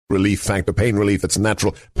relief factor, pain relief that's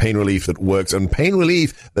natural, pain relief that works, and pain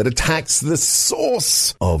relief that attacks the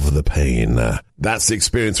source of the pain. That's the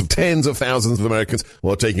experience of tens of thousands of Americans who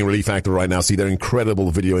are taking Relief Factor right now. See their incredible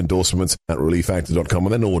video endorsements at relieffactor.com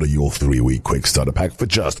and then order your 3-week quick starter pack for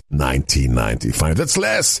just $19.95. That's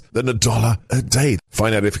less than $1 a day.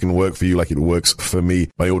 Find out if it can work for you like it works for me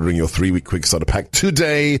by ordering your 3-week quick starter pack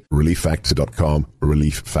today. relieffactor.com,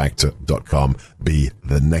 relieffactor.com. Be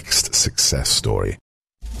the next success story.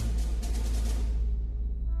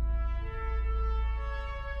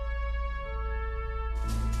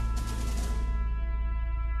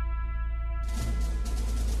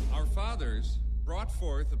 Brought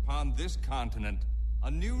forth upon this continent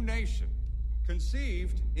a new nation,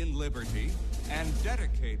 conceived in liberty and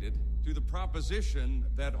dedicated to the proposition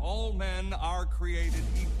that all men are created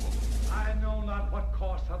equal. I know not what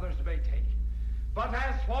course others may take, but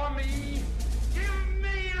as for me, give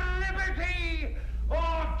me liberty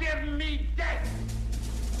or give me death.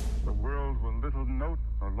 The world will little note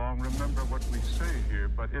nor long remember what we say here,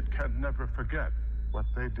 but it can never forget what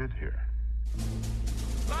they did here.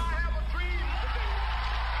 I have a dream today.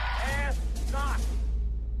 Ask not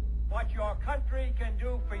what your country can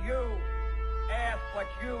do for you. Ask what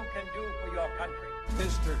you can do for your country.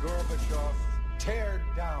 Mr. Gorbachev, tear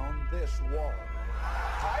down this wall.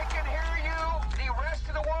 I can hear you. The rest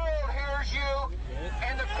of the world hears you.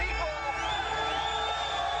 And the people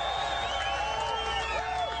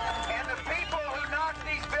who knock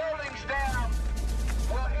these buildings down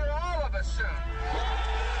will hear all of us soon.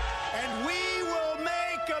 And we will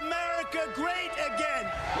make America great again.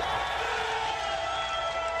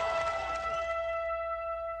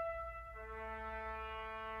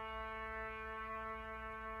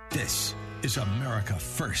 This is America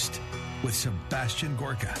First with Sebastian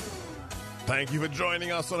Gorka. Thank you for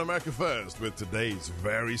joining us on America First with today's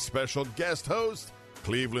very special guest host,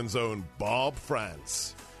 Cleveland's own Bob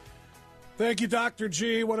Frantz. Thank you, Dr.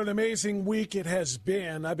 G. What an amazing week it has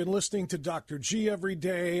been. I've been listening to Dr. G every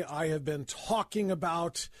day. I have been talking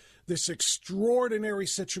about this extraordinary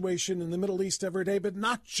situation in the Middle East every day, but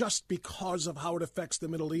not just because of how it affects the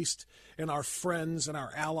Middle East and our friends and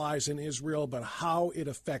our allies in Israel, but how it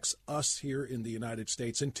affects us here in the United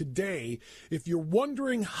States. And today, if you're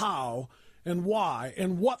wondering how and why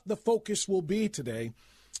and what the focus will be today,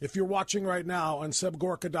 if you're watching right now on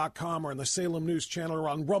SebGorka.com or on the Salem News Channel or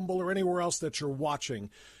on Rumble or anywhere else that you're watching,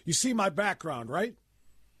 you see my background, right?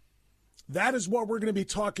 That is what we're going to be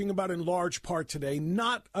talking about in large part today,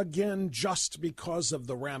 not again just because of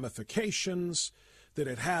the ramifications that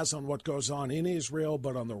it has on what goes on in Israel,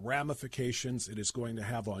 but on the ramifications it is going to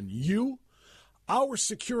have on you, our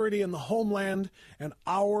security in the homeland, and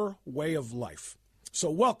our way of life. So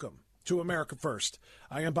welcome to America First.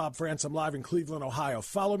 I am Bob Frantz. I'm live in Cleveland, Ohio.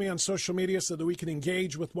 Follow me on social media so that we can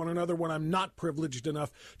engage with one another when I'm not privileged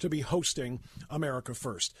enough to be hosting America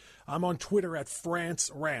First. I'm on Twitter at Frantz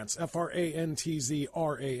Rants, FRANTZ.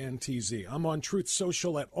 I'm on Truth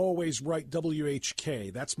Social at Always Right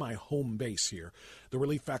WHK. That's my home base here. The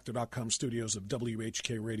ReliefFactor.com studios of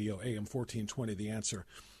WHK Radio, AM 1420, The Answer.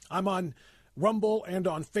 I'm on Rumble and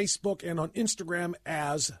on Facebook and on Instagram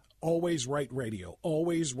as Always Right Radio.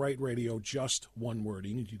 Always Right Radio, just one word.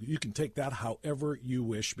 You can take that however you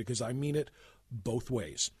wish because I mean it both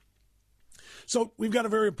ways. So we've got a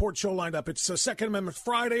very important show lined up. It's Second Amendment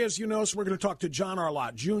Friday, as you know, so we're going to talk to John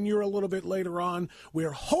Arlott Jr. a little bit later on.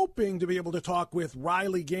 We're hoping to be able to talk with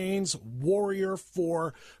Riley Gaines, warrior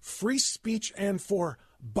for free speech and for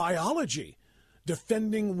biology,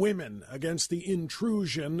 defending women against the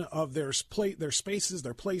intrusion of their spaces,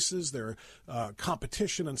 their places, their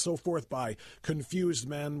competition, and so forth by confused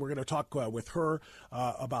men. We're going to talk with her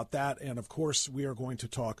about that. And, of course, we are going to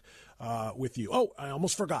talk with you. Oh, I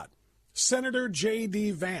almost forgot. Senator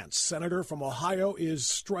J.D. Vance, senator from Ohio, is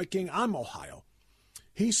striking. I'm Ohio.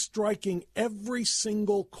 He's striking every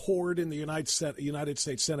single chord in the United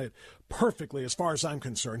States Senate perfectly, as far as I'm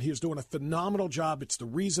concerned. He is doing a phenomenal job. It's the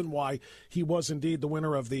reason why he was indeed the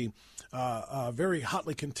winner of the very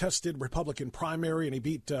hotly contested Republican primary, and he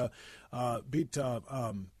beat Tim.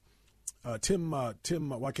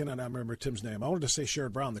 Why can't I not remember Tim's name? I wanted to say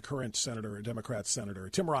Sherrod Brown, the current senator, Democrat senator,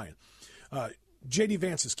 Tim Ryan. J.D.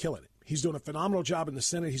 Vance is killing it. He's doing a phenomenal job in the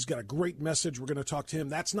Senate. He's got a great message. We're going to talk to him.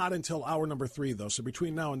 That's not until hour number 3, though. So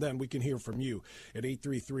between now and then, we can hear from you at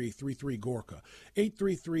 833-33-GORKA,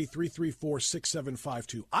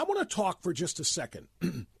 833-334-6752. I want to talk for just a second,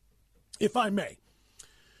 if I may.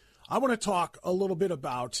 I want to talk a little bit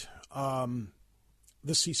about the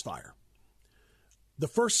ceasefire. The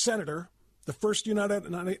first senator, the first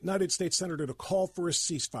United States senator to call for a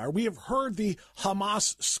ceasefire. We have heard the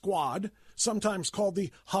Hamas squad sometimes called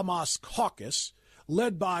the Hamas Caucus,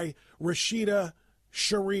 led by Rashida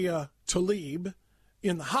Sharia Tlaib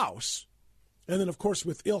in the House. And then, of course,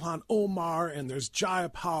 with Ilhan Omar, and there's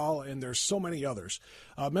Jayapal, and there's so many others,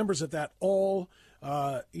 members of that all,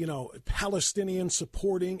 Palestinian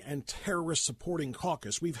supporting and terrorist supporting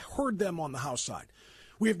caucus. We've heard them on the House side.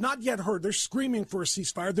 We have not yet heard. They're screaming for a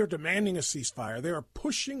ceasefire. They're demanding a ceasefire. They are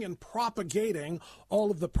pushing and propagating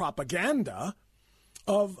all of the propaganda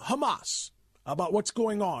of Hamas about what's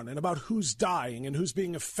going on and about who's dying and who's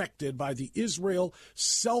being affected by the Israel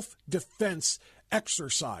self-defense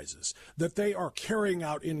exercises that they are carrying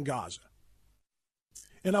out in Gaza.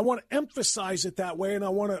 And I want to emphasize it that way, and I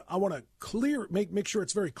want to make sure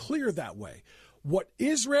it's very clear that way. What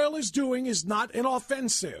Israel is doing is not an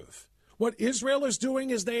offensive. What Israel is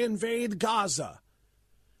doing is they invade Gaza.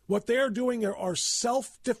 What they're doing are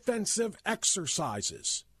self-defensive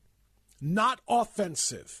exercises, not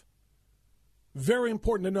offensive. Very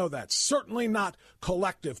important to know that. Certainly not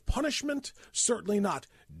collective punishment, certainly not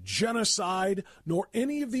genocide, nor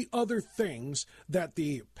any of the other things that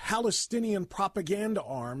the Palestinian propaganda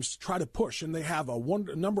arms try to push. And they have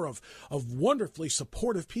a number of wonderfully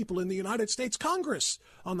supportive people in the United States Congress.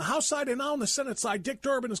 On the House side and now on the Senate side, Dick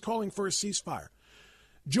Durbin is calling for a ceasefire.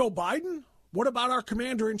 Joe Biden? What about our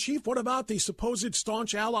commander-in-chief? What about the supposed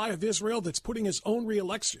staunch ally of Israel that's putting his own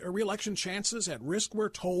re-election chances at risk, we're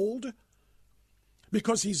told?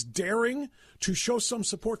 Because he's daring to show some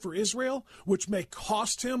support for Israel, which may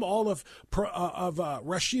cost him all of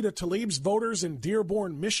Rashida Tlaib's voters in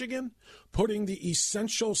Dearborn, Michigan, putting the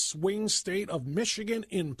essential swing state of Michigan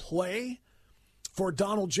in play for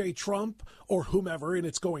Donald J. Trump or whomever, and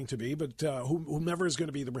it's going to be, but whomever is going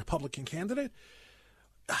to be the Republican candidate.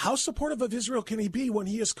 How supportive of Israel can he be when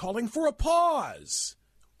he is calling for a pause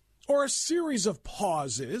or a series of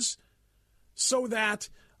pauses so that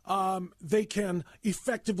they can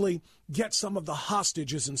effectively get some of the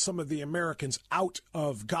hostages and some of the Americans out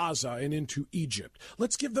of Gaza and into Egypt?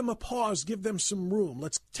 Let's give them a pause, give them some room.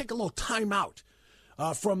 Let's take a little time out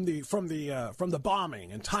from the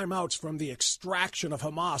bombing and timeouts from the extraction of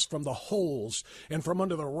Hamas from the holes and from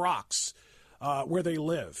under the rocks where they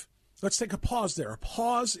live. Let's take a pause there. A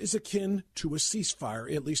pause is akin to a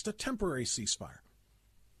ceasefire, at least a temporary ceasefire.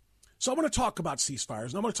 So I'm going to talk about ceasefires,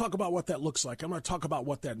 and I'm going to talk about what that looks like. I'm going to talk about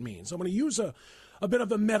what that means. I'm going to use a bit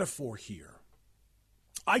of a metaphor here.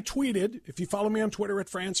 I tweeted, if you follow me on Twitter at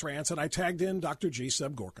Frantz, and I tagged in Dr. G.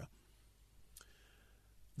 Seb Gorka,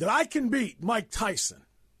 that I can beat Mike Tyson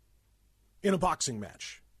in a boxing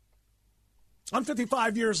match. I'm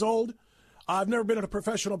 55 years old. I've never been in a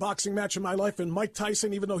professional boxing match in my life, and Mike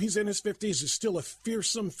Tyson, even though he's in his 50s, is still a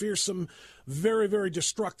fearsome, very, very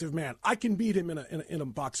destructive man. I can beat him in a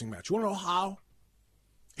boxing match. You want to know how?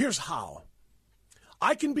 Here's how.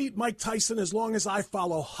 I can beat Mike Tyson as long as I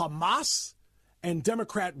follow Hamas and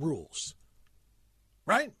Democrat rules.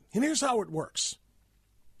 Right? And here's how it works.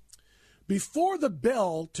 Before the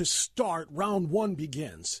bell to start round one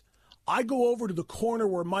begins, I go over to the corner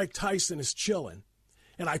where Mike Tyson is chilling,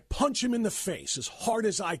 and I punch him in the face as hard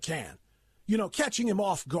as I can, catching him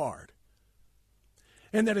off guard.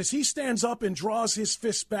 And that as he stands up and draws his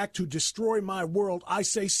fist back to destroy my world, I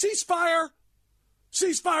say, ceasefire!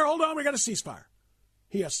 Ceasefire, hold on, we got a ceasefire.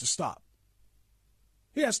 He has to stop.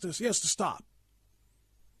 He has to stop.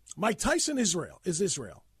 Mike Tyson is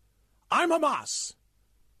Israel. I'm Hamas.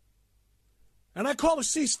 And I call a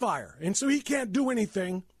ceasefire, and so he can't do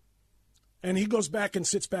anything. And he goes back and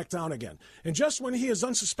sits back down again. And just when he is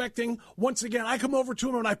unsuspecting, once again, I come over to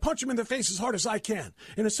him and I punch him in the face as hard as I can.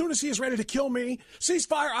 And as soon as he is ready to kill me,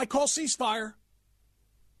 ceasefire, I call ceasefire.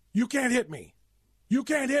 You can't hit me. You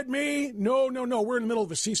can't hit me. No. We're in the middle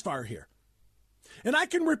of a ceasefire here. And I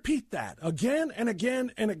can repeat that again and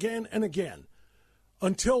again and again and again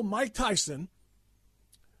until Mike Tyson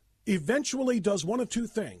eventually does one of two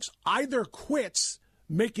things. Either quits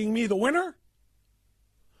making me the winner,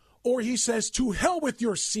 or he says, to hell with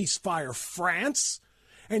your ceasefire, France,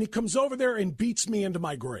 and he comes over there and beats me into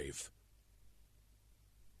my grave.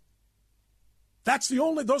 Those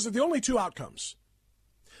are the only two outcomes.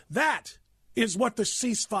 That is what the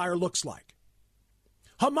ceasefire looks like.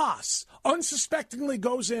 Hamas unsuspectingly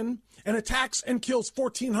goes in and attacks and kills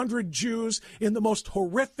 1,400 Jews in the most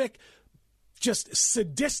horrific, just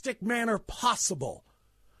sadistic manner possible,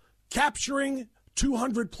 capturing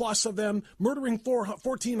 200 plus of them, murdering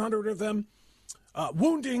 1,400 of them,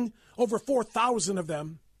 wounding over 4,000 of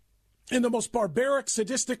them in the most barbaric,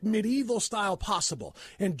 sadistic, medieval style possible.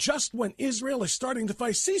 And just when Israel is starting to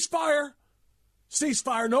fight, ceasefire,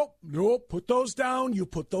 nope, put those down. You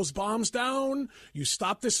put those bombs down. You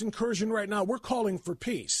stop this incursion right now. We're calling for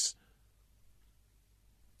peace.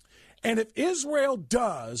 And if Israel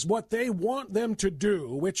does what they want them to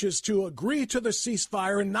do, which is to agree to the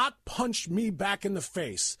ceasefire and not punch me back in the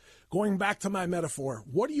face, going back to my metaphor,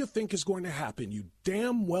 what do you think is going to happen? You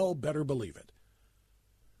damn well better believe it.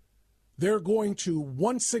 They're going to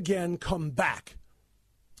once again come back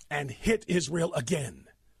and hit Israel again.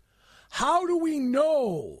 How do we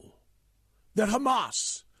know that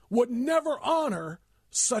Hamas would never honor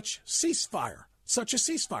such a ceasefire?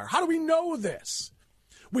 How do we know this?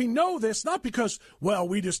 We know this not because, well,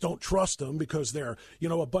 we just don't trust them because they're,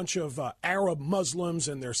 a bunch of Arab Muslims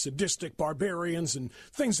and they're sadistic barbarians and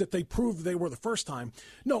things that they proved they were the first time.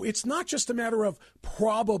 No, it's not just a matter of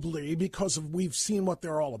probably because we've seen what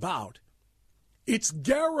they're all about. It's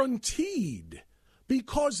guaranteed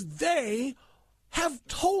because they have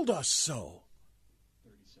told us so.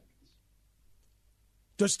 30 seconds.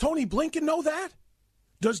 Does Tony Blinken know that?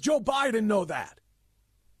 Does Joe Biden know that?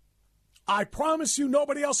 I promise you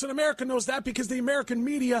nobody else in America knows that because the American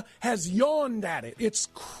media has yawned at it. It's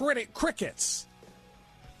crickets.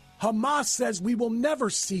 Hamas says we will never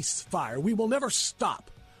cease fire. We will never stop.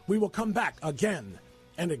 We will come back again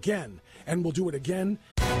and again, and we'll do it again.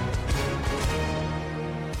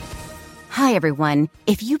 Hi, everyone.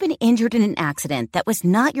 If you've been injured in an accident that was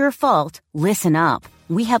not your fault, listen up.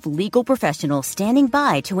 We have legal professionals standing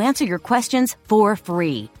by to answer your questions for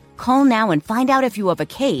free. Call now and find out if you have a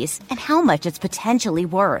case and how much it's potentially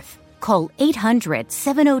worth. Call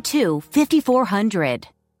 800-702-5400.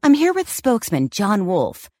 I'm here with spokesman John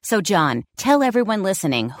Wolf. So, John, tell everyone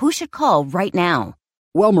listening who should call right now.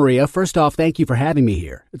 Well, Maria, first off, thank you for having me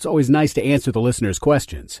here. It's always nice to answer the listeners'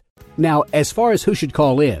 questions. Now, as far as who should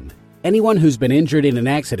call in, anyone who's been injured in an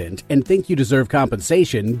accident and think you deserve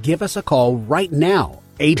compensation, give us a call right now.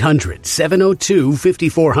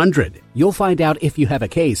 800-702-5400. You'll find out if you have a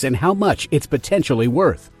case and how much it's potentially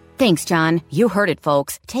worth. Thanks, John. You heard it,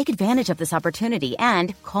 folks. Take advantage of this opportunity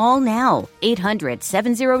and call now.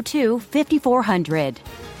 800-702-5400.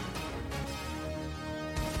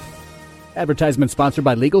 Advertisement sponsored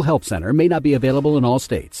by Legal Help Center. May not be available in all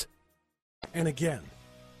states. And again,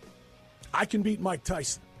 I can beat Mike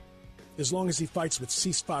Tyson as long as he fights with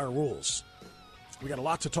ceasefire rules. We got a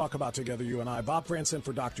lot to talk about together, you and I. Bob Frantz in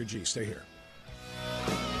for Dr. G. Stay here.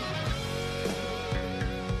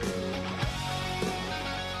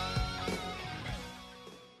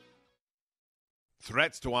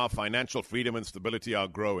 Threats to our financial freedom and stability are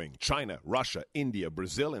growing. China, Russia, India,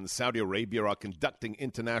 Brazil, and Saudi Arabia are conducting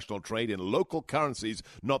international trade in local currencies,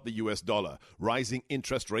 not the U.S. dollar. Rising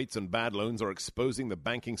interest rates and bad loans are exposing the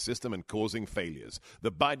banking system and causing failures.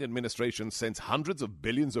 The Biden administration sends hundreds of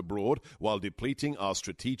billions abroad while depleting our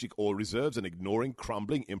strategic oil reserves and ignoring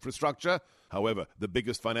crumbling infrastructure. However, the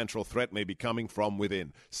biggest financial threat may be coming from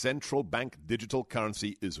within. Central bank digital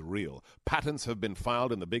currency is real. Patents have been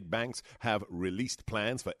filed and the big banks have released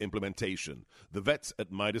plans for implementation. The vets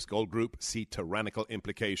at Midas Gold Group see tyrannical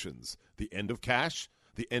implications. The end of cash?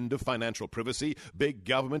 The end of financial privacy? Big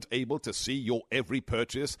government able to see your every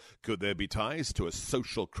purchase? Could there be ties to a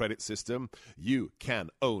social credit system? You can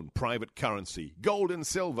own private currency, gold and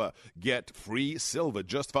silver. Get free silver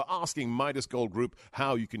just for asking Midas Gold Group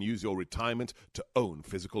how you can use your retirement to own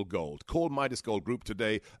physical gold. Call Midas Gold Group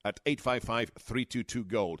today at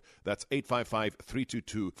 855-322-GOLD. That's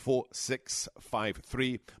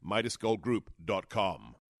 855-322-4653,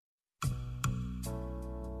 MidasGoldGroup.com.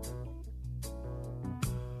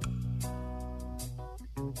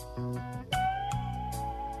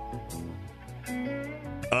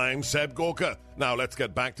 I'm Seb Gorka. Now let's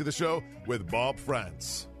get back to the show with Bob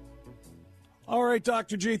Frantz. All right,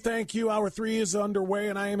 Dr. G, thank you. Hour 3 is underway,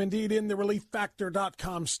 and I am indeed in the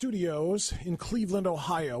ReliefFactor.com studios in Cleveland,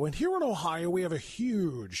 Ohio. And here in Ohio, we have a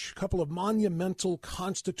huge couple of monumental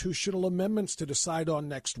constitutional amendments to decide on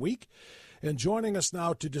next week. And joining us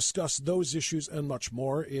now to discuss those issues and much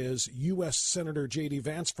more is U.S. Senator J.D.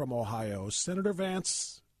 Vance from Ohio. Senator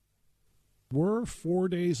Vance, we're 4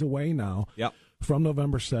 days away now from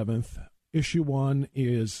November 7th. Issue 1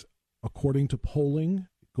 is, according to polling,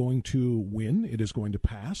 going to win. It is going to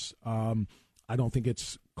pass. I don't think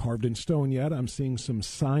it's carved in stone yet. I'm seeing some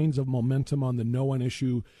signs of momentum on the no on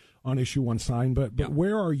issue 1 sign. But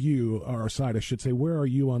where are you, or side, I should say, where are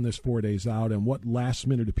you on this 4 days out, and what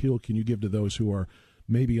last-minute appeal can you give to those who are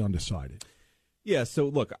maybe undecided? Yeah, so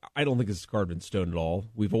look, I don't think it's carved in stone at all.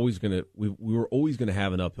 We were always going to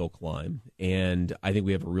have an uphill climb, and I think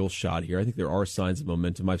we have a real shot here. I think there are signs of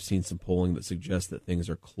momentum. I've seen some polling that suggests that things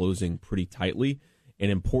are closing pretty tightly, and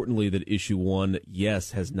importantly, that issue 1,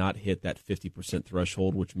 yes, has not hit that 50%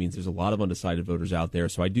 threshold, which means there's a lot of undecided voters out there.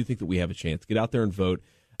 So I do think that we have a chance. Get out there and vote.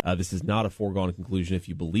 This is not a foregone conclusion. If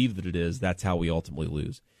you believe that it is, that's how we ultimately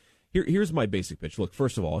lose. Here's my basic pitch. Look,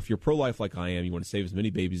 first of all, if you're pro-life like I am, you want to save as many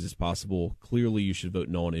babies as possible, clearly you should vote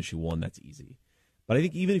no on issue 1. That's easy. But I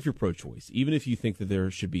think even if you're pro-choice, even if you think that there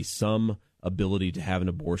should be some ability to have an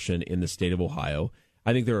abortion in the state of Ohio,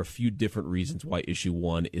 I think there are a few different reasons why issue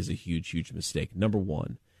 1 is a huge, huge mistake. Number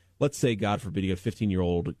one, let's say, God forbid, you have a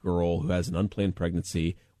 15-year-old girl who has an unplanned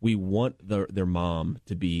pregnancy. We want their mom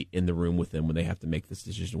to be in the room with them when they have to make this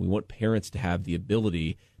decision. We want parents to have the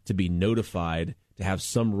ability to be notified, to have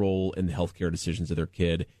some role in the healthcare decisions of their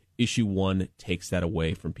kid. Issue 1 takes that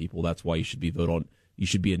away from people. That's why you should be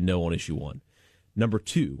a no on issue 1. Number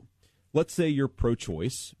 2, let's say you're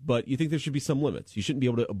pro-choice, but you think there should be some limits. You shouldn't be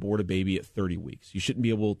able to abort a baby at 30 weeks. You shouldn't be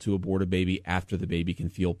able to abort a baby after the baby can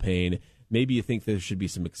feel pain. Maybe you think there should be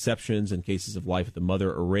some exceptions in cases of life of the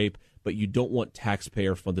mother or rape, but you don't want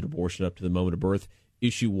taxpayer-funded abortion up to the moment of birth.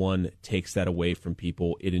 Issue 1 takes that away from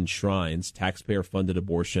people. It enshrines taxpayer-funded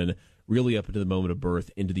abortion really up to the moment of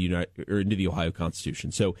birth into the Ohio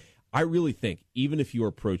Constitution. So I really think even if you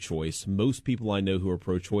are pro-choice, most people I know who are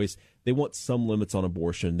pro-choice, they want some limits on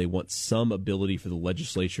abortion. They want some ability for the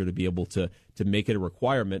legislature to be able to make it a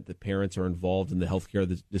requirement that parents are involved in the health care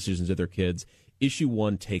decisions of their kids. Issue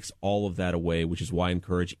 1 takes all of that away, which is why I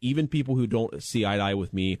encourage even people who don't see eye to eye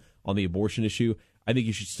with me on the abortion issue, I think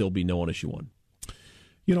you should still be no on issue 1.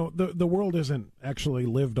 You know, the world isn't actually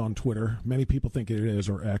lived on Twitter. Many people think it is,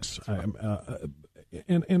 or X.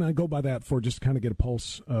 And I go by that for just kind of get a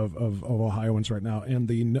pulse of Ohioans right now. And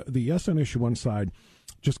the yes on issue 1 side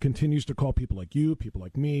just continues to call people like you, people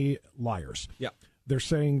like me, liars. Yeah. They're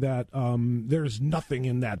saying that there's nothing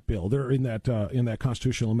in that bill, in that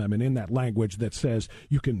constitutional amendment, in that language that says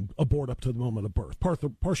you can abort up to the moment of birth.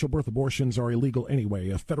 Partial birth abortions are illegal anyway,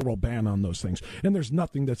 a federal ban on those things. And there's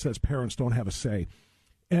nothing that says parents don't have a say.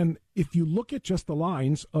 And if you look at just the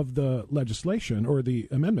lines of the legislation or the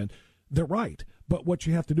amendment, they're right. But what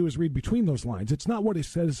you have to do is read between those lines. It's not what it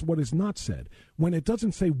says, what is not said. When it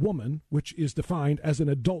doesn't say woman, which is defined as an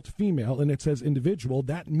adult female, and it says individual,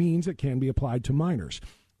 that means it can be applied to minors.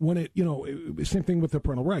 When it, same thing with the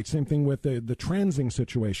parental rights, same thing with the transing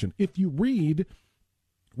situation. If you read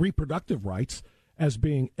reproductive rights as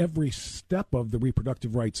being every step of the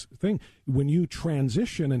reproductive rights thing, when you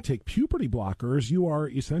transition and take puberty blockers, you are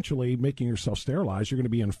essentially making yourself sterilized. You're going to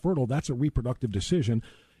be infertile. That's a reproductive decision.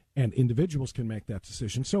 And individuals can make that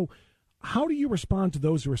decision. So how do you respond to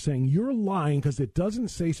those who are saying you're lying because it doesn't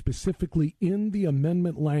say specifically in the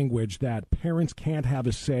amendment language that parents can't have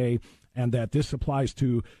a say and that this applies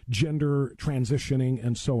to gender transitioning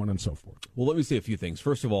and so on and so forth? Well, let me say a few things.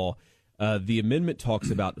 First of all, the amendment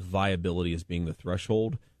talks about viability as being the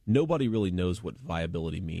threshold. Nobody really knows what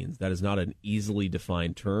viability means. That is not an easily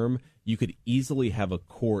defined term. You could easily have a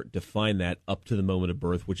court define that up to the moment of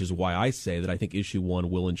birth, which is why I say that I think issue 1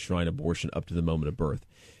 will enshrine abortion up to the moment of birth.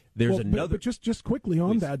 There's another. But just quickly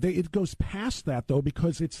on that, it goes past that, though,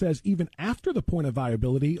 because it says even after the point of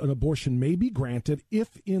viability, an abortion may be granted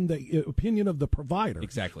if, in the opinion of the provider,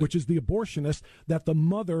 exactly, which is the abortionist, that the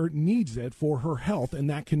mother needs it for her health, and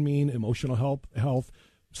that can mean emotional health,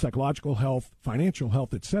 psychological health, financial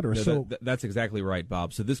health, et cetera. No, so that's exactly right,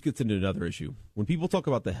 Bob. So this gets into another issue. When people talk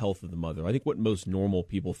about the health of the mother, I think what most normal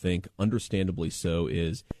people think, understandably so,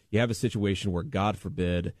 is you have a situation where, God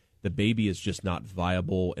forbid, the baby is just not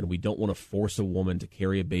viable, and we don't want to force a woman to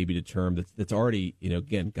carry a baby to term that's already,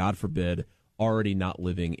 again, God forbid, already not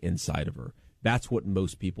living inside of her. That's what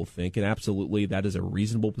most people think, and absolutely that is a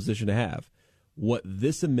reasonable position to have. What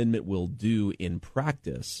this amendment will do in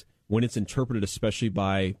practice, when it's interpreted especially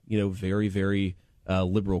by, very, very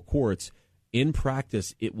liberal courts, in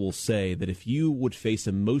practice it will say that if you would face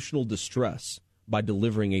emotional distress by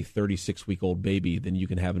delivering a 36-week-old baby, then you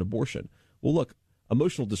can have an abortion. Well, look,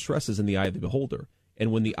 emotional distress is in the eye of the beholder.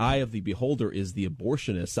 And when the eye of the beholder is the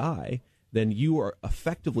abortionist's eye, then you are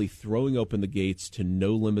effectively throwing open the gates to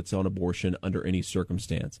no limits on abortion under any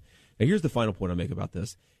circumstance. Now, here's the final point I'll make about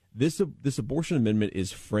this. This abortion amendment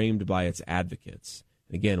is framed by its advocates.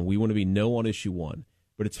 And again, we want to be no on issue 1,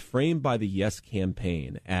 but it's framed by the Yes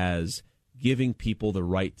campaign as giving people the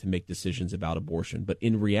right to make decisions about abortion. But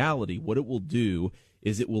in reality, what it will do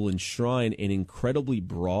is it will enshrine an incredibly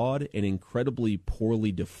broad and incredibly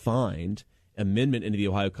poorly defined amendment into the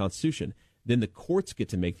Ohio Constitution. Then the courts get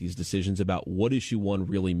to make these decisions about what issue 1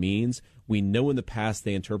 really means. We know in the past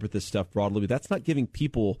they interpret this stuff broadly, but that's not giving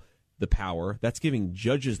people the power. That's giving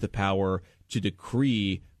judges the power to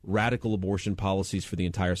decree radical abortion policies for the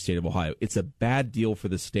entire state of Ohio. It's a bad deal for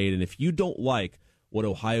the state, and if you don't like what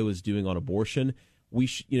Ohio is doing on abortion,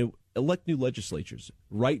 elect new legislatures.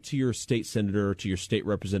 Write to your state senator, to your state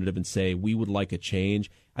representative, and say, we would like a change.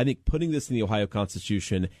 I think putting this in the Ohio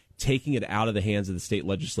Constitution, taking it out of the hands of the state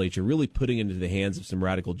legislature, really putting it into the hands of some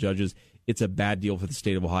radical judges, it's a bad deal for the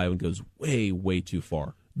state of Ohio and goes way, way too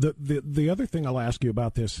far. The other thing I'll ask you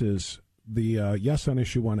about this is the Yes on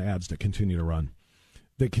Issue 1 ads that continue to run.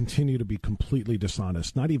 They continue to be completely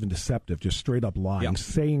dishonest, not even deceptive, just straight up lying,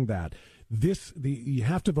 saying that you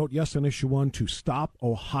have to vote yes on Issue 1 to stop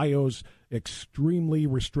Ohio's extremely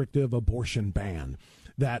restrictive abortion ban.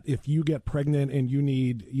 That if you get pregnant and you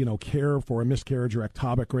need, care for a miscarriage or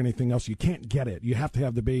ectopic or anything else, you can't get it. You have to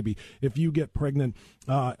have the baby. If you get pregnant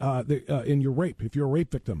in your rape, if you're a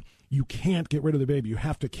rape victim, you can't get rid of the baby. You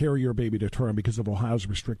have to carry your baby to term because of Ohio's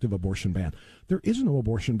restrictive abortion ban. There is no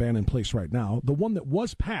abortion ban in place right now. The one that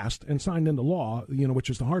was passed and signed into law, which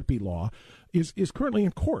is the heartbeat law, is currently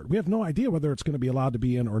in court. We have no idea whether it's going to be allowed to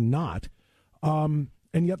be in or not.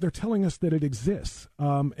 And yet they're telling us that it exists.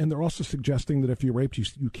 And they're also suggesting that if you're raped,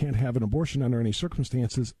 you can't have an abortion under any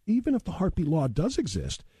circumstances. Even if the heartbeat law does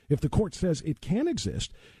exist, if the court says it can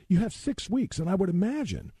exist, you have 6 weeks. And I would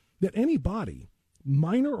imagine that anybody,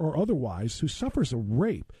 minor or otherwise, who suffers a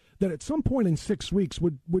rape, that at some point in 6 weeks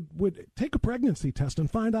would take a pregnancy test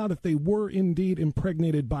and find out if they were indeed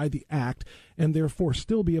impregnated by the act and therefore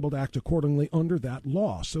still be able to act accordingly under that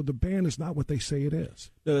law. So the ban is not what they say it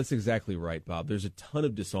is. No, that's exactly right, Bob. There's a ton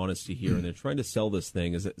of dishonesty here, and they're trying to sell this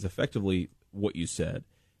thing as effectively what you said.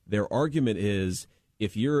 Their argument is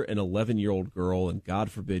if you're an 11-year-old girl and,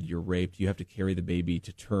 God forbid, you're raped, you have to carry the baby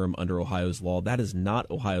to term under Ohio's law. That is not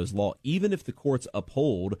Ohio's law. Even if the courts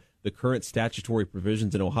uphold the current statutory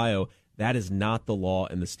provisions in Ohio, that is not the law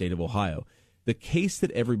in the state of Ohio. The case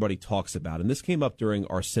that everybody talks about, and this came up during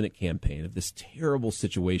our Senate campaign, of this terrible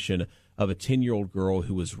situation of a 10-year-old girl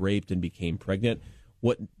who was raped and became pregnant,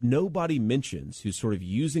 what nobody mentions, who's sort of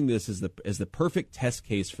using this as the perfect test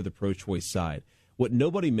case for the pro-choice side, what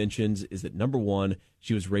nobody mentions is that, number one,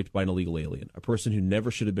 she was raped by an illegal alien, a person who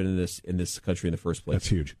never should have been in this country in the first place. That's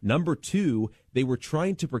huge. Number two, they were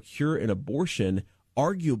trying to procure an abortion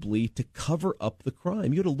arguably to cover up the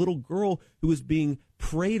crime. You had a little girl who was being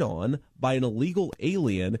preyed on by an illegal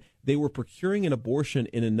alien. They were procuring an abortion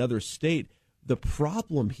in another state. The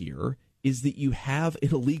problem here is that you have an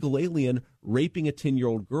illegal alien raping a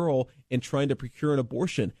 10-year-old girl and trying to procure an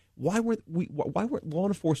abortion. Why weren't law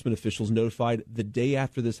enforcement officials notified the day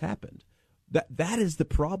after this happened? That is the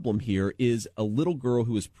problem here, is a little girl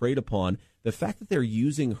who was preyed upon. The fact that they're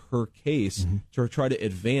using her case to try to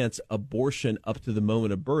advance abortion up to the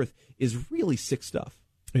moment of birth is really sick stuff.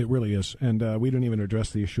 It really is. And we didn't even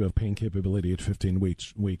address the issue of pain capability at 15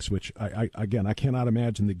 weeks, which, I cannot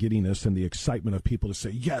imagine the giddiness and the excitement of people to say,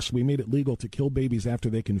 yes, we made it legal to kill babies after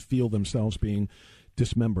they can feel themselves being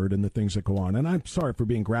dismembered and the things that go on. And I'm sorry for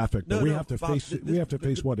being graphic, but we have to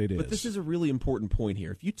face what it is. But this is a really important point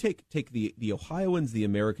here. If you take the Ohioans, the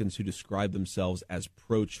Americans who describe themselves as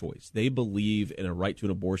pro-choice, they believe in a right to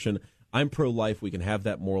an abortion. I'm pro-life. We can have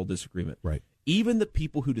that moral disagreement. Right. Even the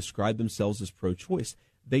people who describe themselves as pro-choice,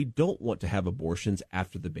 they don't want to have abortions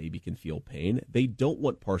after the baby can feel pain. They don't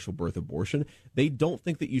want partial birth abortion. They don't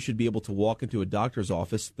think that you should be able to walk into a doctor's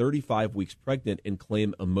office 35 weeks pregnant and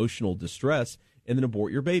claim emotional distress and then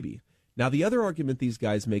abort your baby. Now, the other argument these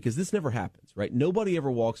guys make is this never happens, right? Nobody ever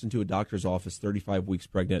walks into a doctor's office 35 weeks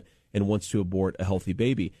pregnant and wants to abort a healthy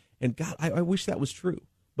baby. And God, I wish that was true,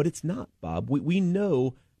 but it's not, Bob. We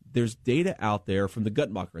know there's data out there from the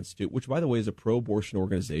Guttmacher Institute, which, by the way, is a pro-abortion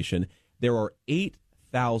organization. There are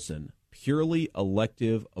 8,000 purely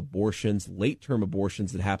elective abortions, late-term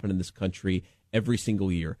abortions that happen in this country every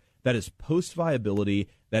single year. That is post-viability.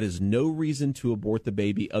 That is no reason to abort the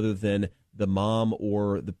baby other than the mom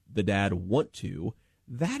or the dad want to.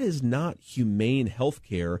 That is not humane health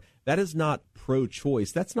care. That is not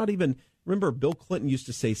pro-choice. That's not even, remember, Bill Clinton used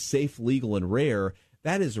to say safe, legal, and rare.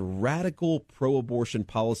 That is radical pro-abortion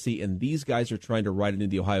policy, and these guys are trying to write it into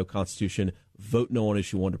the Ohio Constitution. Vote no on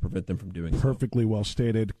issue 1 to prevent them from doing so. Perfectly well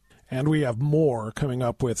stated. And we have more coming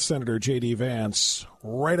up with Senator J.D. Vance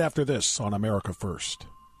right after this on America First.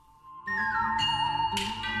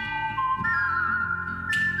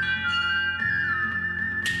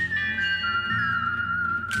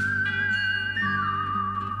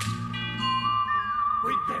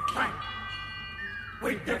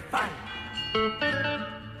 We defy.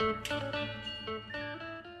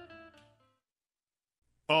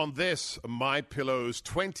 On this MyPillow's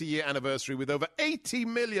 20-year anniversary with over 80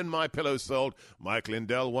 million MyPillows sold, Mike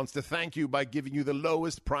Lindell wants to thank you by giving you the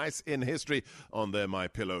lowest price in history on their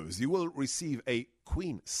MyPillows. You will receive a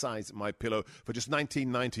queen size MyPillow for just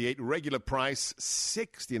 $19.98. Regular price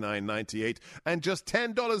 $69.98, and just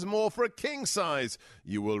 $10 more for a king size.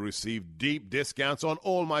 You will receive deep discounts on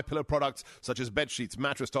all MyPillow products, such as bed sheets,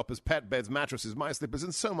 mattress toppers, pet beds, mattresses, my slippers,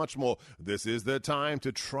 and so much more. This is the time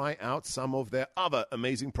to try out some of their other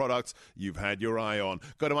amazing products you've had your eye on.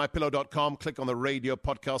 Go to mypillow.com, click on the radio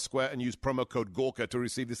podcast square, and use promo code Gorka to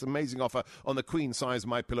receive this amazing offer on the queen size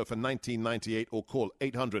MyPillow for $19.98, or call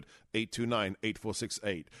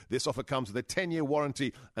 800-829-8468. This offer comes with a 10-year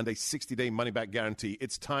warranty and a 60-day money-back guarantee.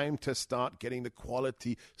 It's time to start getting the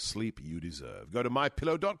quality sleep you deserve. Go to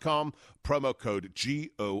mypillow.com, promo code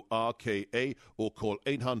GORKA, or call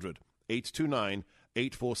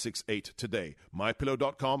 800-829-8468 today.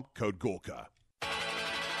 mypillow.com, code Gorka.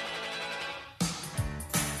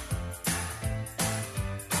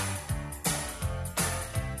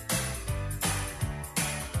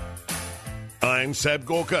 I'm Seb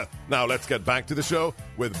Gorka. Now let's get back to the show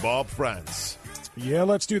with Bob Frantz. Yeah,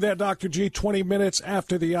 let's do that, Dr. G. 20 minutes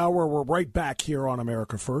after the hour. We're right back here on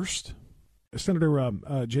America First. Senator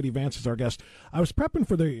J.D. Vance is our guest. I was prepping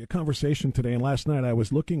for the conversation today, and last night I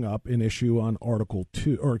was looking up an issue on Article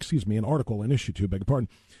 2, or excuse me, an article in Issue 2, beg your pardon.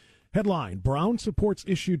 Headline, Brown supports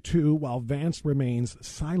Issue 2 while Vance remains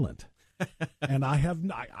silent. And I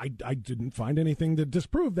didn't find anything to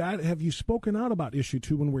disprove that. Have you spoken out about Issue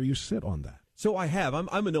 2 and where you sit on that? So I have.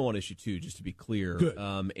 I'm a no on Issue 2, just to be clear. Good.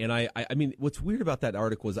 And I mean, what's weird about that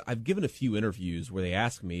article is I've given a few interviews where they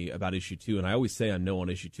ask me about Issue 2, and I always say I'm no on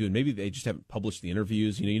Issue 2, and maybe they just haven't published the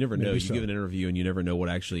interviews. You know, you never know. You give an interview, and you never know what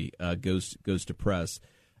actually goes to press.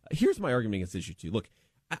 Here's my argument against Issue 2. Look,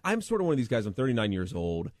 I'm sort of one of these guys. I'm 39 years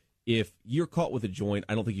old. If you're caught with a joint,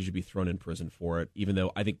 I don't think you should be thrown in prison for it, even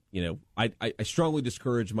though I think, you know, I strongly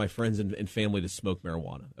discourage my friends and family to smoke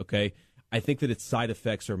marijuana, okay? I think that its side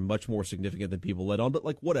effects are much more significant than people let on, but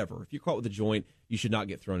like whatever. If you're caught with a joint, you should not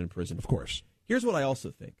get thrown in prison. Of course. Here's what I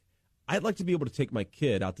also think. I'd like to be able to take my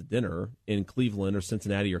kid out to dinner in Cleveland or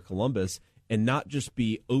Cincinnati or Columbus and not just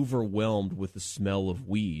be overwhelmed with the smell of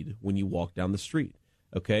weed when you walk down the street,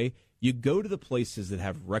 okay? You go to the places that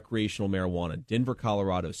have recreational marijuana, Denver,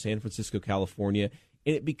 Colorado, San Francisco, California,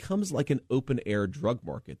 and it becomes like an open-air drug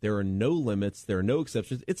market. There are no limits. There are no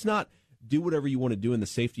exceptions. It's not do whatever you want to do in the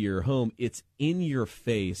safety of your home. It's in your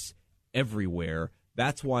face everywhere.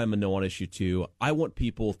 That's why I'm a no on Issue 2. I want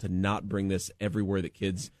people to not bring this everywhere that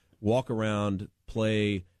kids walk around,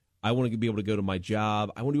 play. I want to be able to go to my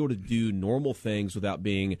job. I want to be able to do normal things without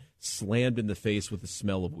being slammed in the face with the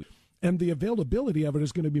smell of weed. And the availability of it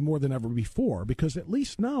is going to be more than ever before, because at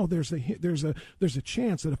least now there's a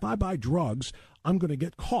chance that if I buy drugs, I'm going to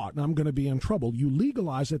get caught and I'm going to be in trouble. You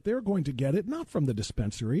legalize it, they're going to get it not from the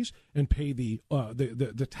dispensaries and pay the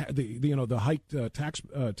hiked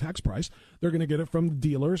tax price. They're going to get it from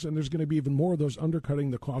dealers, and there's going to be even more of those undercutting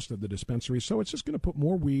the cost of the dispensaries. So it's just going to put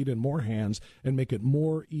more weed in more hands and make it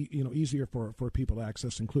more easier for people to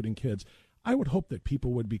access, including kids. I would hope that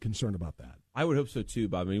people would be concerned about that. I would hope so, too,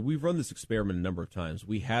 Bob. I mean, we've run this experiment a number of times.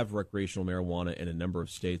 We have recreational marijuana in a number of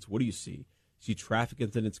states. What do you see? You see traffic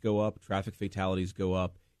incidents go up, traffic fatalities go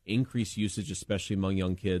up, increased usage, especially among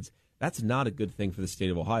young kids. That's not a good thing for the state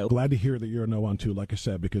of Ohio. Glad to hear that you're a no on 2, like I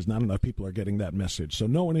said, because not enough people are getting that message. So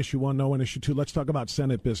no on Issue 1, no on Issue 2. Let's talk about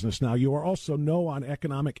Senate business now. You are also no on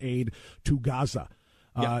economic aid to Gaza.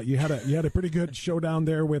 You had a pretty good showdown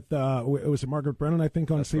there with it was Margaret Brennan, I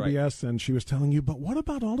think, on That's CBS, right. And she was telling you, but what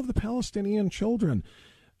about all of the Palestinian children?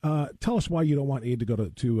 Tell us why you don't want aid to go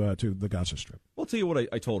to the Gaza Strip. Well, I'll tell you what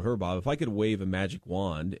I told her, Bob. If I could wave a magic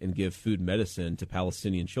wand and give food medicine to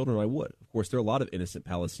Palestinian children, I would. Of course, there are a lot of innocent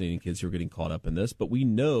Palestinian kids who are getting caught up in this, but we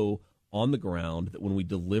know on the ground that when we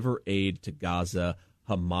deliver aid to Gaza,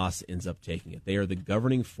 Hamas ends up taking it. They are the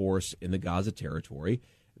governing force in the Gaza territory.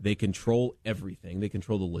 They control everything. They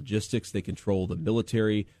control the logistics. They control the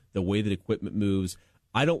military, the way that equipment moves.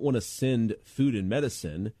 I don't want to send food and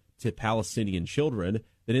medicine to Palestinian children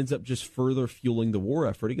that ends up just further fueling the war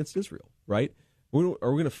effort against Israel, right? Are we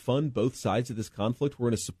going to fund both sides of this conflict? We're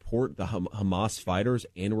going to support the Hamas fighters,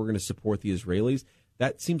 and we're going to support the Israelis?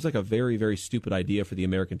 That seems like a very, very stupid idea for the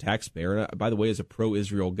American taxpayer. And by the way, as a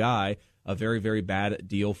pro-Israel guy, a very, very bad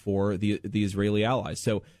deal for the Israeli allies.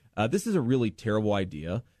 So this is a really terrible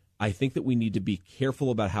idea. I think that we need to be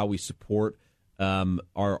careful about how we support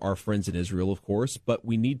our friends in Israel, of course, but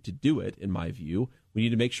we need to do it, in my view. We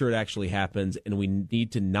need to make sure it actually happens, and we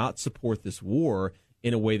need to not support this war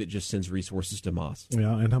in a way that just sends resources to Hamas.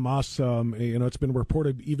 Yeah, and Hamas, it's been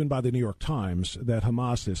reported even by the New York Times that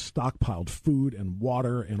Hamas has stockpiled food and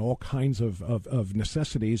water and all kinds of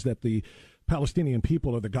necessities that the Palestinian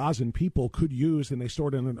people or the Gazan people could use, and they store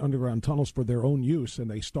it in underground tunnels for their own use,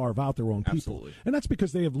 and they starve out their own people. Absolutely. And that's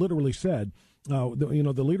because they have literally said,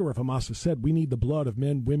 the leader of Hamas has said, we need the blood of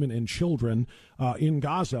men, women, and children in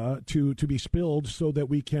Gaza to be spilled so that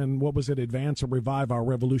we can, advance or revive our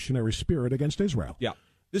revolutionary spirit against Israel. Yeah.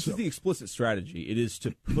 This is the explicit strategy. It is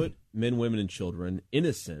to put men, women, and children, in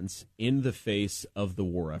a sense, in the face of the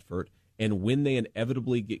war effort, and when they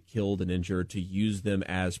inevitably get killed and injured, to use them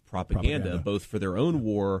as propaganda, both for their own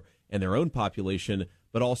war and their own population,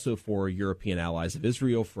 but also for European allies of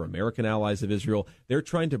Israel, for American allies of Israel. They're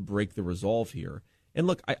trying to break the resolve here. And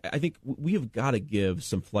look, I think we have got to give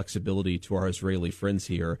some flexibility to our Israeli friends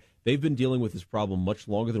here. They've been dealing with this problem much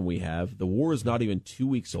longer than we have. The war is not even 2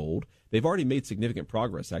 weeks old. They've already made significant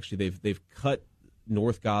progress, actually. They've cut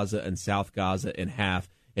North Gaza and South Gaza in half.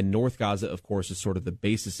 And North Gaza, of course, is sort of the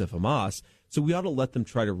basis of Hamas. So we ought to let them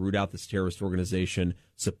try to root out this terrorist organization,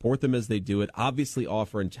 support them as they do it, obviously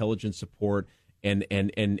offer intelligence support and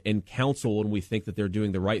counsel when we think that they're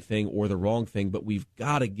doing the right thing or the wrong thing. But we've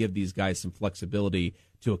got to give these guys some flexibility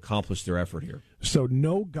to accomplish their effort here. So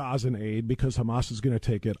no Gazan aid because Hamas is going to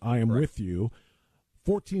take it. I am with you.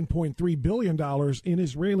 $14.3 billion in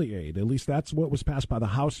Israeli aid. At least that's what was passed by the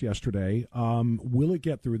House yesterday. Will it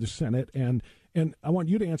get through the Senate? And I want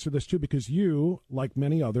you to answer this, too, because you, like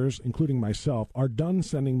many others, including myself, are done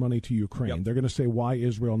sending money to Ukraine. Yep. They're going to say, why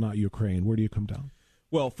Israel, not Ukraine? Where do you come down?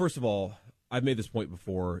 Well, first of all, I've made this point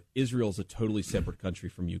before. Israel is a totally separate country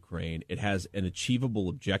from Ukraine. It has an achievable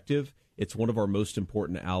objective. It's one of our most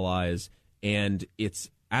important allies, and it's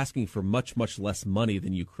asking for much, much less money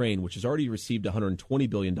than Ukraine, which has already received $120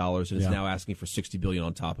 billion and is now asking for $60 billion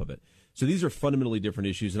on top of it. So these are fundamentally different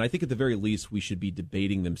issues, and I think at the very least we should be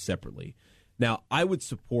debating them separately. Now, I would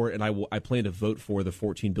support, and I plan to vote for the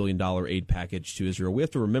 $14 billion aid package to Israel. We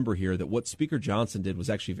have to remember here that what Speaker Johnson did was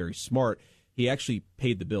actually very smart. He actually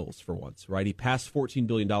paid the bills for once, right? He passed $14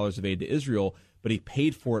 billion of aid to Israel, but he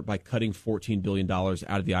paid for it by cutting $14 billion out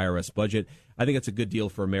of the IRS budget. I think that's a good deal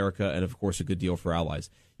for America and, of course, a good deal for allies.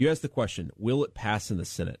 You asked the question, will it pass in the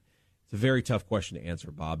Senate? It's a very tough question to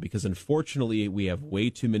answer, Bob, because unfortunately we have way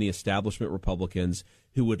too many establishment Republicans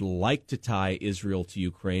who would like to tie Israel to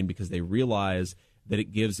Ukraine because they realize that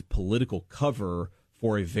it gives political cover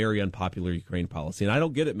for a very unpopular Ukraine policy. And I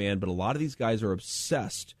don't get it, man, but a lot of these guys are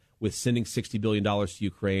obsessed with sending $60 billion to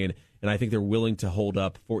Ukraine, and I think they're willing to hold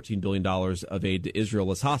up $14 billion of aid to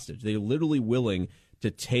Israel as hostage. They're literally willing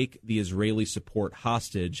to take the Israeli support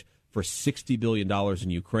hostage for $60 billion in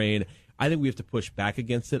Ukraine. I think we have to push back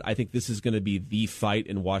against it. I think this is going to be the fight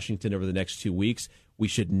in Washington over the next 2 weeks. We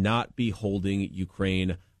should not be holding Israel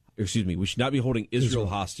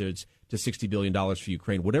hostage to $60 billion for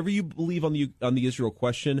Ukraine. Whatever you believe on the Israel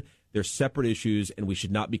question, they're separate issues, and we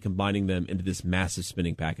should not be combining them into this massive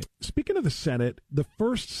spending package. Speaking of the Senate, the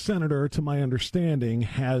first senator, to my understanding,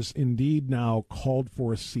 has indeed now called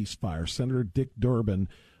for a ceasefire. Senator Dick Durbin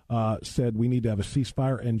said we need to have a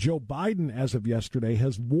ceasefire, and Joe Biden, as of yesterday,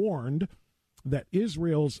 has warned that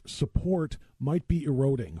Israel's support might be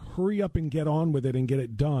eroding. Hurry up and get on with it and get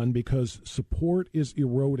it done because support is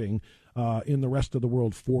eroding in the rest of the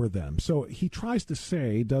world for them. So he tries to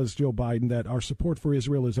say, does Joe Biden, that our support for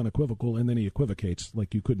Israel is unequivocal, and then he equivocates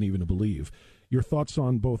like you couldn't even believe. Your thoughts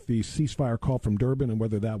on both the ceasefire call from Durbin and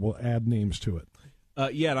whether that will add names to it?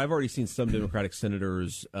 Yeah, and I've already seen some Democratic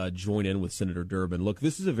senators join in with Senator Durbin. Look,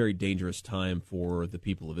 this is a very dangerous time for the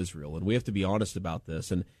people of Israel, and we have to be honest about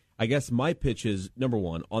this. And I guess my pitch is, number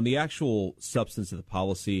one, on the actual substance of the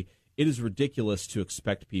policy, it is ridiculous to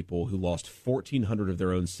expect people who lost 1,400 of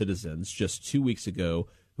their own citizens just 2 weeks ago,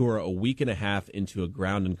 who are a week and a half into a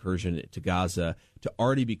ground incursion to Gaza, to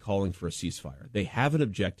already be calling for a ceasefire. They have an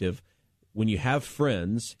objective. When you have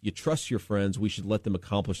friends, you trust your friends, we should let them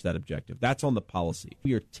accomplish that objective. That's on the policy.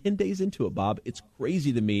 We are 10 days into it, Bob. It's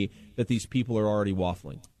crazy to me that these people are already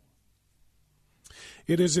waffling.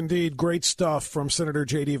 It is indeed great stuff from Senator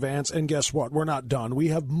J.D. Vance. And guess what? We're not done. We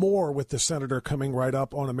have more with the senator coming right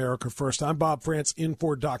up on America First. I'm Bob Frantz, in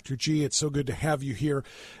for Dr. G. It's so good to have you here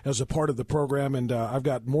as a part of the program. And I've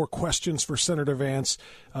got more questions for Senator Vance.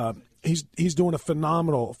 He's doing a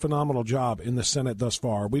phenomenal job in the Senate thus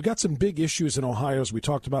far. We've got some big issues in Ohio, as we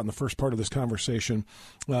talked about in the first part of this conversation,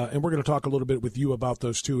 and we're going to talk a little bit with you about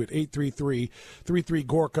those too at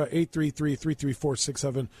 833-33-GORKA,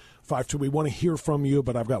 833-334-6752. We want to hear from you,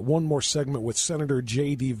 but I've got one more segment with Senator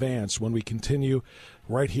J.D. Vance when we continue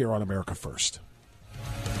right here on America First.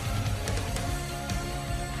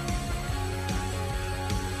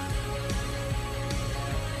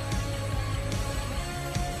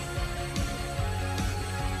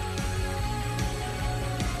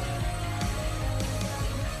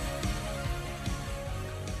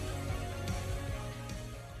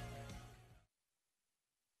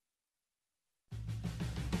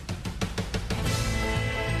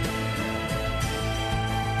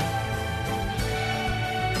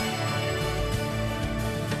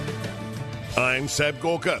 I'm Seb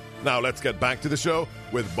Gorka. Now let's get back to the show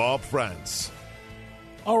with Bob Frantz.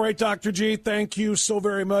 All right, Dr. G, thank you so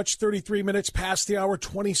very much. 33 minutes past the hour,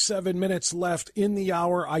 27 minutes left in the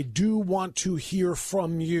hour. I do want to hear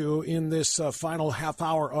from you in this final half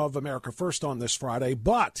hour of America First on this Friday,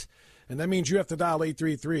 and that means you have to dial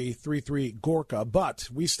 833-33-GORKA, but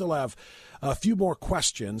we still have a few more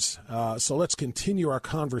questions, so let's continue our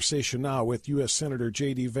conversation now with U.S. Senator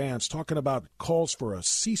J.D. Vance, talking about calls for a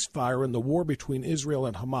ceasefire in the war between Israel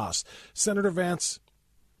and Hamas. Senator Vance,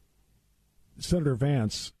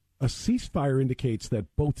 a ceasefire indicates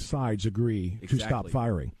that both sides agree to stop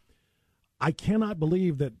firing. I cannot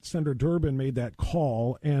believe that Senator Durbin made that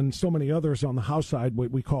call, and so many others on the House side, what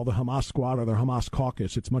we call the Hamas squad or the Hamas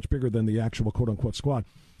caucus. It's much bigger than the actual quote-unquote squad.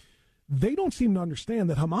 They don't seem to understand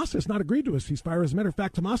that Hamas has not agreed to a ceasefire. As a matter of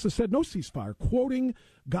fact, Hamas has said no ceasefire. Quoting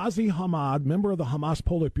Ghazi Hamad, member of the Hamas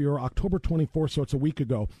Politburo, October 24th, so it's a week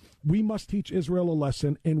ago, "We must teach Israel a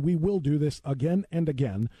lesson, and we will do this again and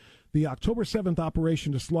again. The October 7th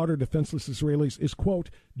operation to slaughter defenseless Israelis is, quote,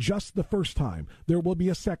 just the first time. There will be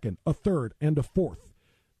a second, a third, and a fourth."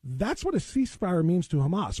 That's what a ceasefire means to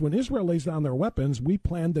Hamas. When Israel lays down their weapons, we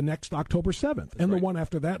plan the next October 7th, and the one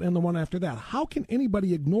after that, and the one after that. How can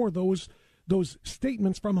anybody ignore those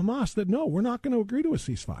statements from Hamas that, no, we're not going to agree to a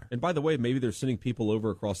ceasefire? And by the way, maybe they're sending people over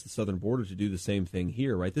across the southern border to do the same thing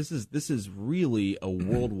here, right? This is really a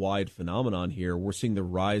worldwide phenomenon here. We're seeing the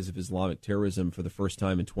rise of Islamic terrorism for the first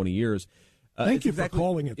time in 20 years. Thank you for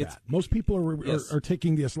calling it that. Most people are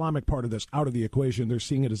taking the Islamic part of this out of the equation. They're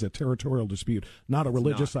seeing it as a territorial dispute, not a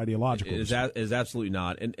religious, ideological dispute. It is absolutely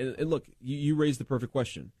not. And look, you raised the perfect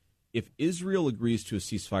question. If Israel agrees to a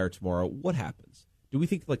ceasefire tomorrow, what happens? Do we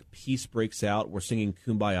think like peace breaks out? We're singing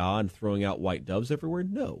Kumbaya and throwing out white doves everywhere?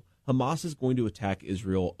 No. Hamas is going to attack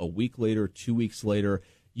Israel a week later, 2 weeks later.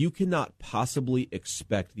 You cannot possibly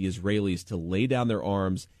expect the Israelis to lay down their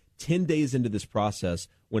arms 10 days into this process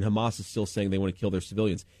when Hamas is still saying they want to kill their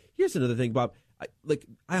civilians. Here's another thing, Bob.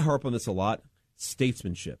 I harp on this a lot.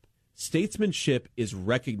 Statesmanship. Statesmanship is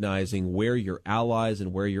recognizing where your allies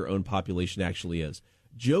and where your own population actually is.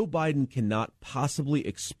 Joe Biden cannot possibly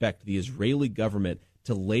expect the Israeli government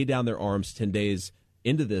to lay down their arms 10 days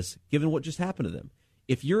into this, given what just happened to them.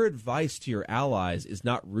 If your advice to your allies is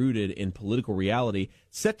not rooted in political reality,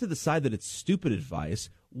 set to the side that it's stupid advice.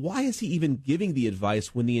 Why is he even giving the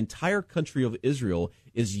advice when the entire country of Israel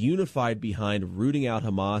is unified behind rooting out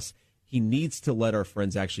Hamas? He needs to let our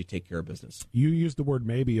friends actually take care of business. You used the word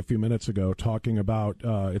maybe a few minutes ago, talking about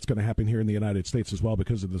it's going to happen here in the United States as well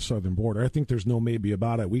because of the southern border. I think there's no maybe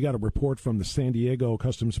about it. We got a report from the San Diego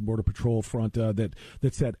Customs and Border Patrol front that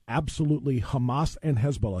said absolutely Hamas and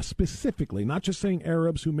Hezbollah, specifically, not just saying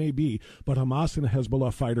Arabs who may be, but Hamas and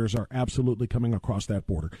Hezbollah fighters are absolutely coming across that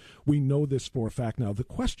border. We know this for a fact now. The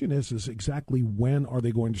question is exactly when are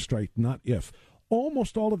they going to strike, not if.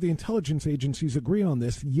 Almost all of the intelligence agencies agree on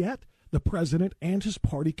this, yet the president and his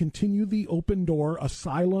party continue the open door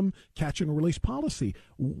asylum catch and release policy.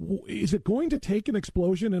 Is it going to take an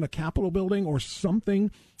explosion in a Capitol building or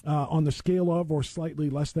something on the scale of or slightly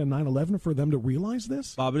less than 9/11 for them to realize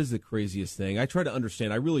this? Bob, it is the craziest thing. I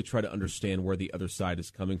really try to understand where the other side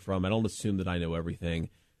is coming from. I don't assume that I know everything.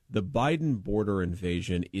 The Biden border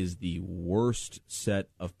invasion is the worst set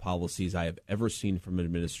of policies I have ever seen from an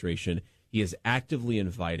administration. He is actively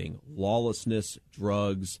inviting lawlessness,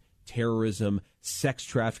 drugs, terrorism, sex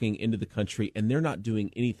trafficking into the country, and they're not doing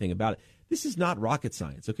anything about it. This is not rocket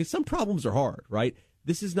science, okay? Some problems are hard, right?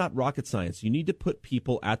 This is not rocket science. You need to put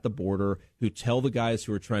people at the border who tell the guys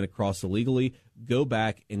who are trying to cross illegally, go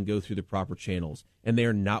back and go through the proper channels. And they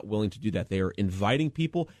are not willing to do that. They are inviting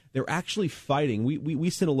people. They're actually fighting. We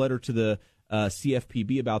sent a letter to the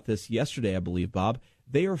CFPB about this yesterday, I believe, Bob.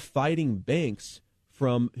 They are fighting banks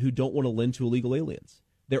who don't want to lend to illegal aliens.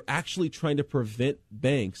 They're actually trying to prevent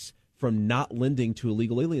banks from not lending to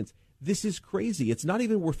illegal aliens. This is crazy. It's not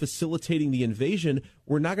even we're facilitating the invasion.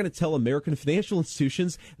 We're not going to tell American financial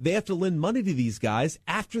institutions they have to lend money to these guys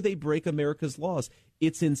after they break America's laws.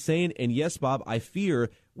 It's insane. And yes, Bob, I fear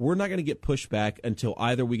we're not going to get pushback until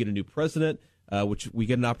either we get a new president, which we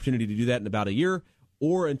get an opportunity to do that in about a year,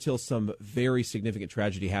 or until some very significant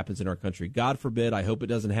tragedy happens in our country. God forbid. I hope it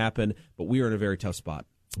doesn't happen, but we are in a very tough spot.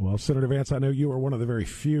 Well, Senator Vance, I know you are one of the very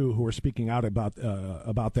few who are speaking out about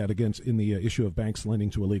that against in the issue of banks lending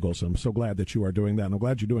to illegals. I'm so glad that you are doing that, and I'm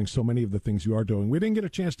glad you're doing so many of the things you are doing. We didn't get a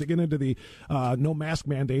chance to get into the no mask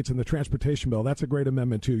mandates and the transportation bill. That's a great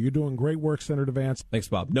amendment, too. You're doing great work, Senator Vance. Thanks,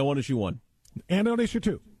 Bob. No on issue 1. And on issue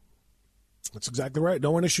 2. That's exactly right.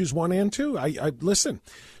 No on issues 1 and 2. I listen,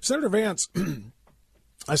 Senator Vance,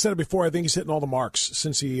 I said it before. I think he's hitting all the marks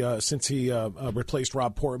since he replaced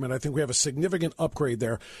Rob Portman. I think we have a significant upgrade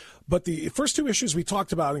there. But the first two issues we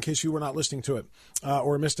talked about, in case you were not listening to it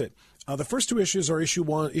or missed it, the first two issues are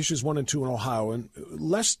issues 1 and 2 in Ohio. And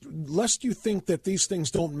lest you think that these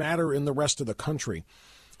things don't matter in the rest of the country,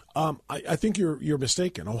 I think you're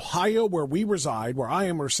mistaken. Ohio, where we reside, where I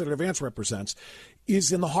am, where Senator Vance represents,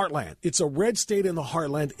 is in the heartland. It's a red state in the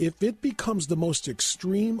heartland. If it becomes the most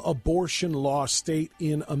extreme abortion law state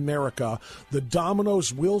in America, the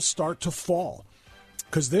dominoes will start to fall.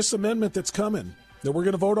 Because this amendment that's coming, that we're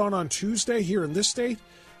going to vote on Tuesday here in this state,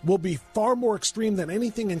 will be far more extreme than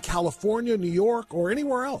anything in California, New York, or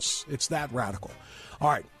anywhere else. It's that radical. All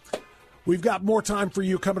right. We've got more time for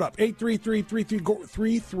you coming up.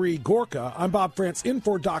 833-3333-GORKA. I'm Bob Frantz, in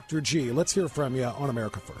for Dr. G. Let's hear from you on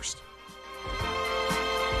America First.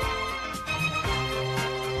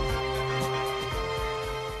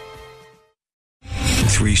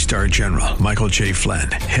 Three-star General Michael J.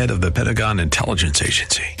 Flynn, head of the Pentagon Intelligence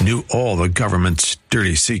Agency, knew all the government's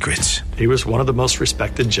dirty secrets. He was one of the most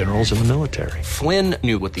respected generals in the military. Flynn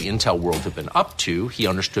knew what the intel world had been up to. He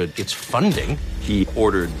understood its funding. He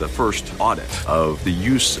ordered the first audit of the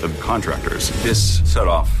use of contractors. This set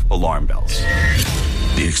off alarm bells.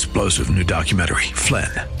 The explosive new documentary, Flynn,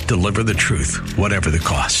 Deliver the Truth, Whatever the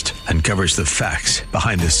Cost, uncovers the facts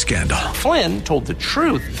behind this scandal. Flynn told the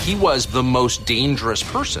truth. He was the most dangerous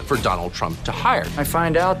person for Donald Trump to hire. I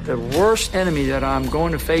find out the worst enemy that I'm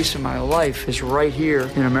going to face in my life is right here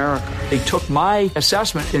in America. They took my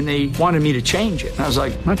assessment and they wanted me to change it. And I was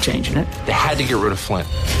like, I'm not changing it. They had to get rid of Flynn.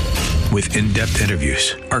 With in-depth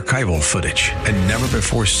interviews, archival footage, and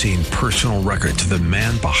never-before-seen personal records of the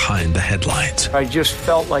man behind the headlines. I just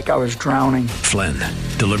felt like I was drowning. Flynn,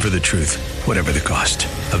 Deliver the Truth, Whatever the Cost.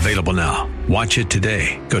 Available now. Watch it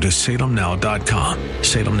today. Go to salemnow.com.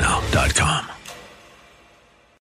 salemnow.com.